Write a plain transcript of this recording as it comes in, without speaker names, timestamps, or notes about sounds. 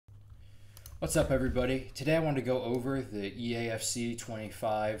What's up, everybody? Today I want to go over the EA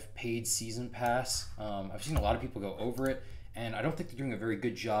FC25 paid season pass. I've seen a lot of people go over it, and I don't think they're doing a very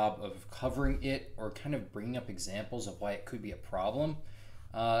good job of covering it or kind of bringing up examples of why it could be a problem.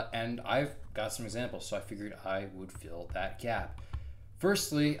 And I've got some examples, so I figured I would fill that gap.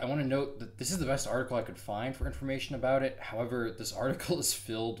 Firstly, I want to note that this is the best article I could find for information about it. However, this article is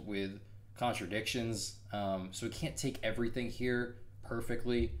filled with contradictions, so we can't take everything here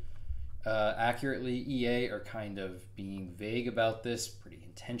perfectly. Accurately. EA are kind of being vague about this pretty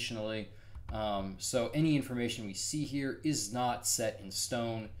intentionally. So any information we see here is not set in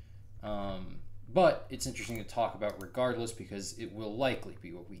stone, but it's interesting to talk about regardless because it will likely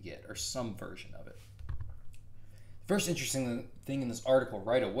be what we get, or some version of it. First interesting thing in this article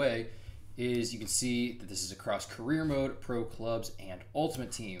right away is you can see that this is across career mode, pro clubs, and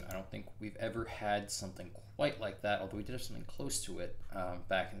ultimate team. I don't think we've ever had something quite like that, although we did have something close to it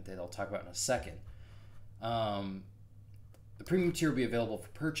back in the day that I'll talk about in a second. The premium tier will be available for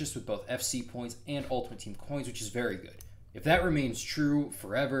purchase with both FC points and ultimate team coins, which is very good. If that remains true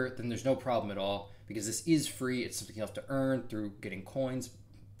forever, then there's no problem at all because this is free. It's something you have to earn through getting coins.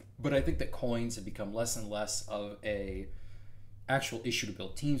 But I think that coins have become less and less of a actual issue to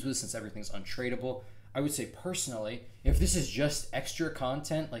build teams with since everything's untradeable. I would say personally, if this is just extra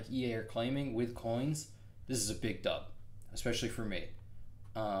content like EA are claiming with coins, this is a big dub, especially for me.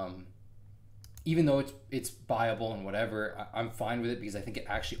 Even though it's buyable and whatever, I'm fine with it because I think it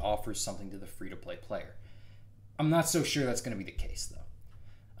actually offers something to the free-to-play player. I'm not so sure that's going to be the case,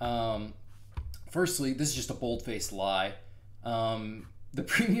 though. Firstly, this is just a bold-faced lie. The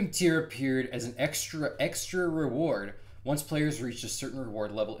premium tier appeared as an extra reward once players reached a certain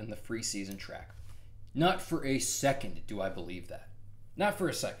reward level in the free season track. Not for a second do I believe that. Not for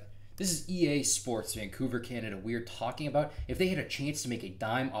a second. This is EA Sports Vancouver Canada we are talking about. If they had a chance to make a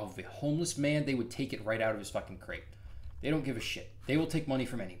dime off of a homeless man, they would take it right out of his fucking crate. They don't give a shit. They will take money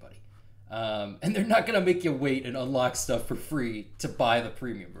from anybody. And they're not going to make you wait and unlock stuff for free to buy the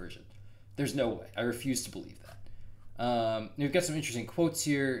premium version. There's no way. I refuse to believe that. We've got some interesting quotes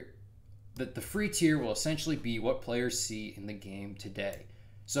here. That the free tier will essentially be what players see in the game today.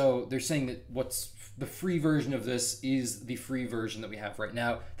 So they're saying that what's the free version of this is the free version that we have right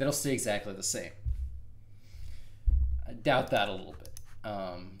now. That'll stay exactly the same. I doubt that a little bit,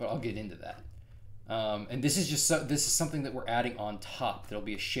 but I'll get into that. And this is something that we're adding on top. That'll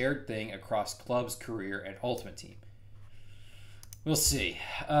be a shared thing across clubs, career, and ultimate team. We'll see.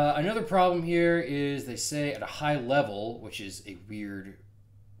 Another problem here is they say at a high level, which is a weird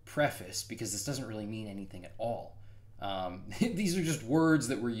preface because this doesn't really mean anything at all. These are just words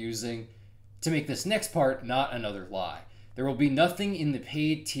that we're using to make this next part not another lie. There will be nothing in the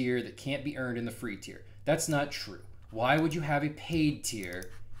paid tier that can't be earned in the free tier. That's not true. Why would you have a paid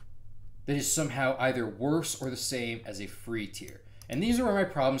tier that is somehow either worse or the same as a free tier? And these are where my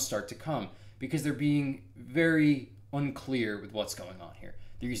problems start to come because they're being very unclear with what's going on here.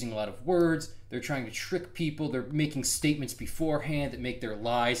 They're using a lot of words. They're trying to trick people. They're making statements beforehand that make their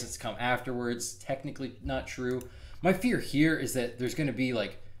lies that's come afterwards technically not true. My fear here is that there's going to be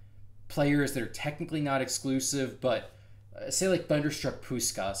like players that are technically not exclusive, but say like Thunderstruck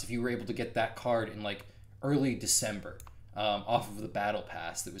Puskas, if you were able to get that card in like early December off of the Battle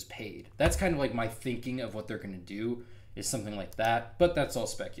Pass that was paid. That's kind of like my thinking of what they're going to do is something like that, but that's all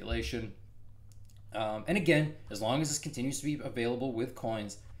speculation. And again, as long as this continues to be available with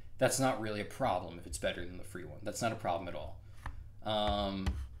coins, that's not really a problem if it's better than the free one. That's not a problem at all.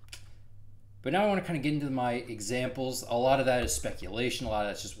 But now I want to kind of get into my examples. A lot of that is speculation. A lot of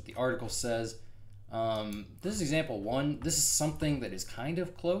that's just what the article says. This is example one. This is something that is kind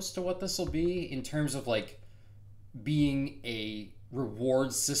of close to what this will be in terms of like being a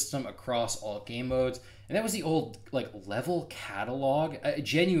reward system across all game modes. And that was the old like level catalog.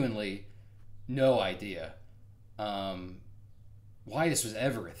 Genuinely no idea why this was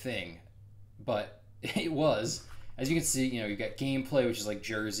ever a thing, but it was. As you can see, you got gameplay, which is like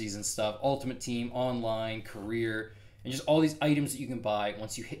jerseys and stuff, ultimate team, online, career, and just all these items that you can buy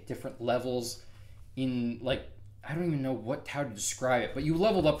once you hit different levels in, like, I don't even know how to describe it, but you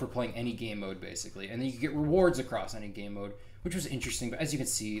leveled up for playing any game mode, basically, and then you get rewards across any game mode, which was interesting, but as you can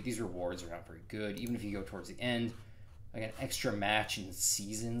see, these rewards are not very good, even if you go towards the end. Like an extra match in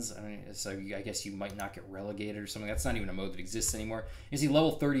seasons. I mean, so I guess you might not get relegated or something. That's not even a mode that exists anymore. You see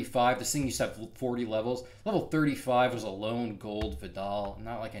level 35. This thing used to have 40 levels. Level 35 was a lone gold Vidal.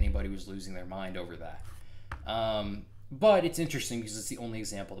 Not like anybody was losing their mind over that. But it's interesting because it's the only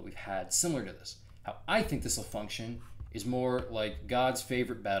example that we've had similar to this. How I think this will function is more like God's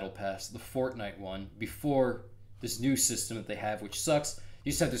favorite battle pass, the Fortnite one, before this new system that they have, which sucks.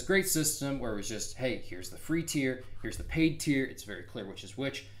 You just have this great system where it was just, hey, here's the free tier, here's the paid tier. It's very clear which is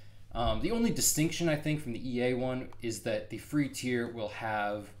which. The only distinction, I think, from the EA one is that the free tier will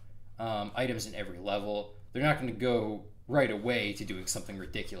have items in every level. They're not going to go right away to doing something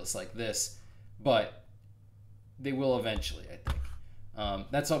ridiculous like this, but they will eventually, I think.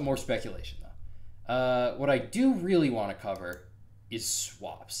 That's more speculation, though. What I do really want to cover is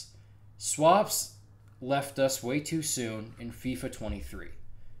swaps. Swaps left us way too soon in FIFA 23.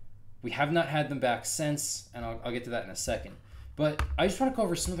 We have not had them back since, and I'll get to that in a second. But I just want to go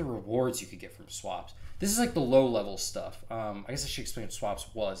over some of the rewards you could get from swaps. This is like the low-level stuff. I guess I should explain what swaps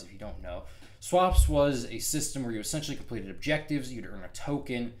was if you don't know. Swaps was a system where you essentially completed objectives. You'd earn a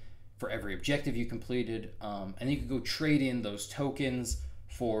token for every objective you completed, and then you could go trade in those tokens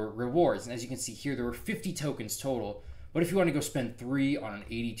for rewards. And as you can see here, there were 50 tokens total. But if you want to go spend 3 on an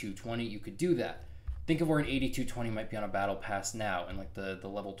 8220, you could do that. Think of where an 8220 might be on a battle pass now in like the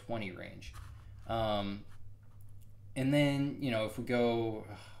level 20 range. And then, you know, if we go,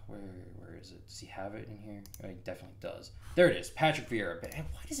 where is it? Does he have it in here? Oh, he definitely does. There it is, Patrick Vieira. But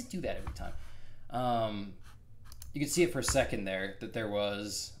why does it do that every time? You can see it for a second there, that there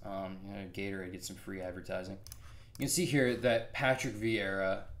was, you know, Gatorade gets some free advertising. You can see here that Patrick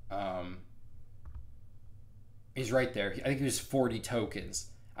Vieira is right there. I think he was 40 tokens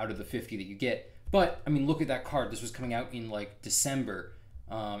out of the 50 that you get. But, I mean, look at that card. This was coming out in, like, December.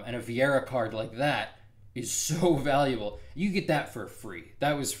 And a Vieira card like that is so valuable. You get that for free.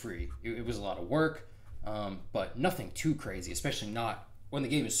 That was free. It was a lot of work, but nothing too crazy, especially not when the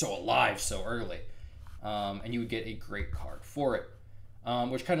game is so alive so early. And you would get a great card for it,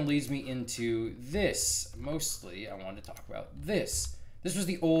 which kind of leads me into this. Mostly, I wanted to talk about this. This was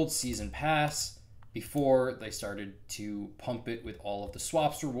the old season pass before they started to pump it with all of the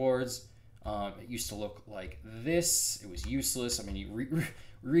swaps rewards. It used to look like this. It was useless. I mean, you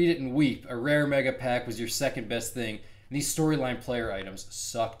read it and weep. A rare mega pack was your second best thing. And these storyline player items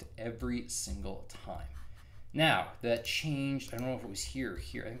sucked every single time. Now, that changed. I don't know if it was here or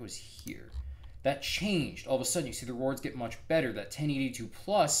here. I think it was here. That changed. All of a sudden, you see the rewards get much better. That 1082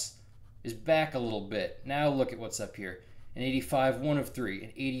 plus is back a little bit. Now look at what's up here. An 85 1 of 3,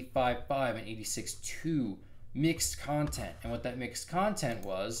 an 85 5, an 86 2 mixed content. And what that mixed content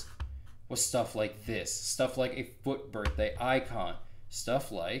was stuff like this. Stuff like a foot birthday icon.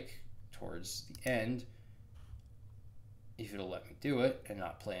 Stuff like, towards the end, if it'll let me do it and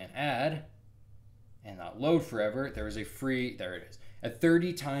not play an ad and not load forever, there was a free, there it is, a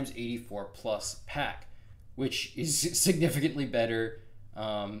 30 times 84 plus pack, which is significantly better,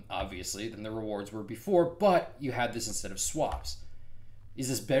 obviously, than the rewards were before, but you had this instead of swaps. Is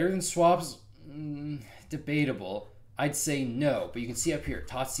this better than swaps? Debatable. I'd say no, but you can see up here,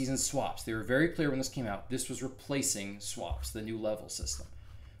 TOTS season swaps. They were very clear when this came out. This was replacing swaps, the new level system,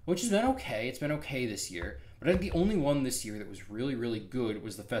 which has been okay. It's been okay this year, but I think the only one this year that was really, really good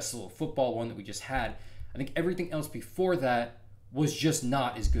was the Festival of Football one that we just had. I think everything else before that was just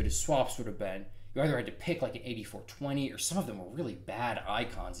not as good as swaps would have been. You either had to pick like an 8420, or some of them were really bad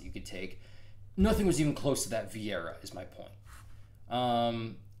icons that you could take. Nothing was even close to that Vieira, is my point.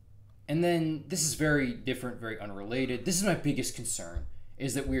 And then this is very different, very unrelated. This is my biggest concern,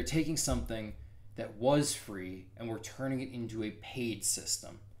 is that we are taking something that was free and we're turning it into a paid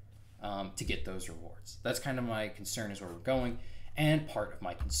system to get those rewards. That's kind of my concern, is where we're going. And part of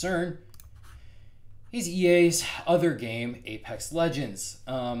my concern is EA's other game, Apex Legends.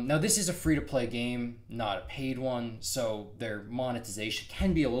 Now, this is a free-to-play game, not a paid one, so their monetization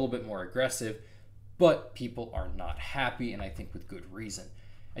can be a little bit more aggressive, but people are not happy, and I think with good reason.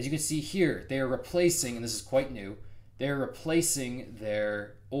 As you can see here, they are replacing, and this is quite new, they're replacing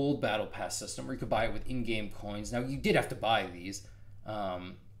their old Battle Pass system where you could buy it with in-game coins. Now, you did have to buy these,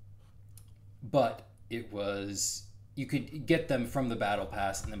 but it was, you could get them from the Battle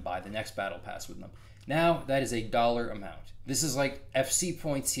Pass and then buy the next Battle Pass with them. Now, that is a dollar amount. This is like FC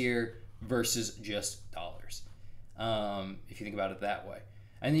points here versus just dollars, if you think about it that way.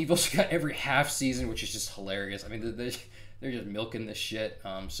 And then you've also got every half season, which is just hilarious. I mean, they're just milking this shit.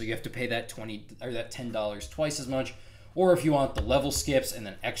 So you have to pay that $10 twice as much. Or if you want the level skips and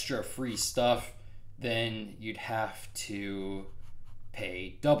then extra free stuff, then you'd have to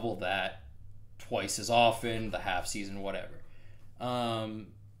pay double that twice as often, the half season, whatever. And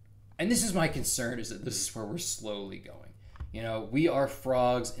this is my concern, is that this is where we're slowly going. You know, we are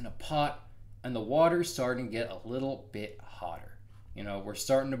frogs in a pot, and the water's starting to get a little bit hotter. You know, we're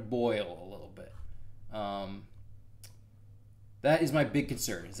starting to boil a little bit. That is my big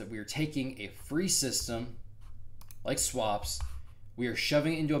concern, is that we are taking a free system like swaps, we are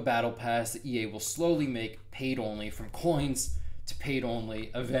shoving it into a battle pass that EA will slowly make paid only from coins to paid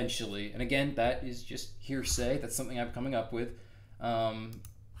only eventually. And again, that is just hearsay. That's something I'm coming up with.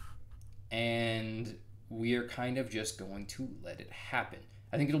 And we are kind of just going to let it happen.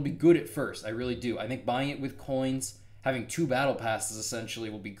 I think it'll be good at first. I really do. I think buying it with coins, having 2 battle passes essentially,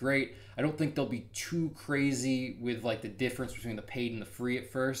 will be great. I don't think they'll be too crazy with like the difference between the paid and the free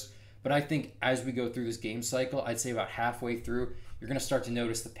at first. But I think as we go through this game cycle, I'd say about halfway through, you're going to start to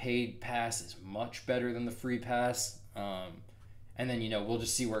notice the paid pass is much better than the free pass. And then, we'll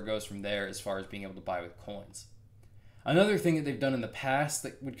just see where it goes from there as far as being able to buy with coins. Another thing that they've done in the past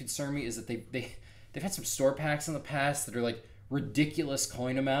that would concern me is that they've had some store packs in the past that are like ridiculous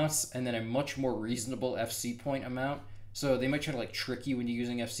coin amounts and then a much more reasonable FC point amount. So they might try to like trick you into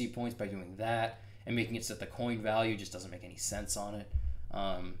using FC points by doing that and making it so that the coin value just doesn't make any sense on it.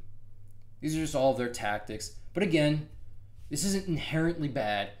 These are just all of their tactics. But again, this isn't inherently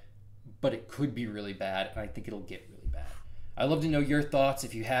bad, but it could be really bad, and I think it'll get really bad. I'd love to know your thoughts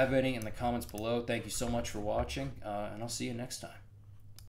if you have any in the comments below. Thank you so much for watching, and I'll see you next time.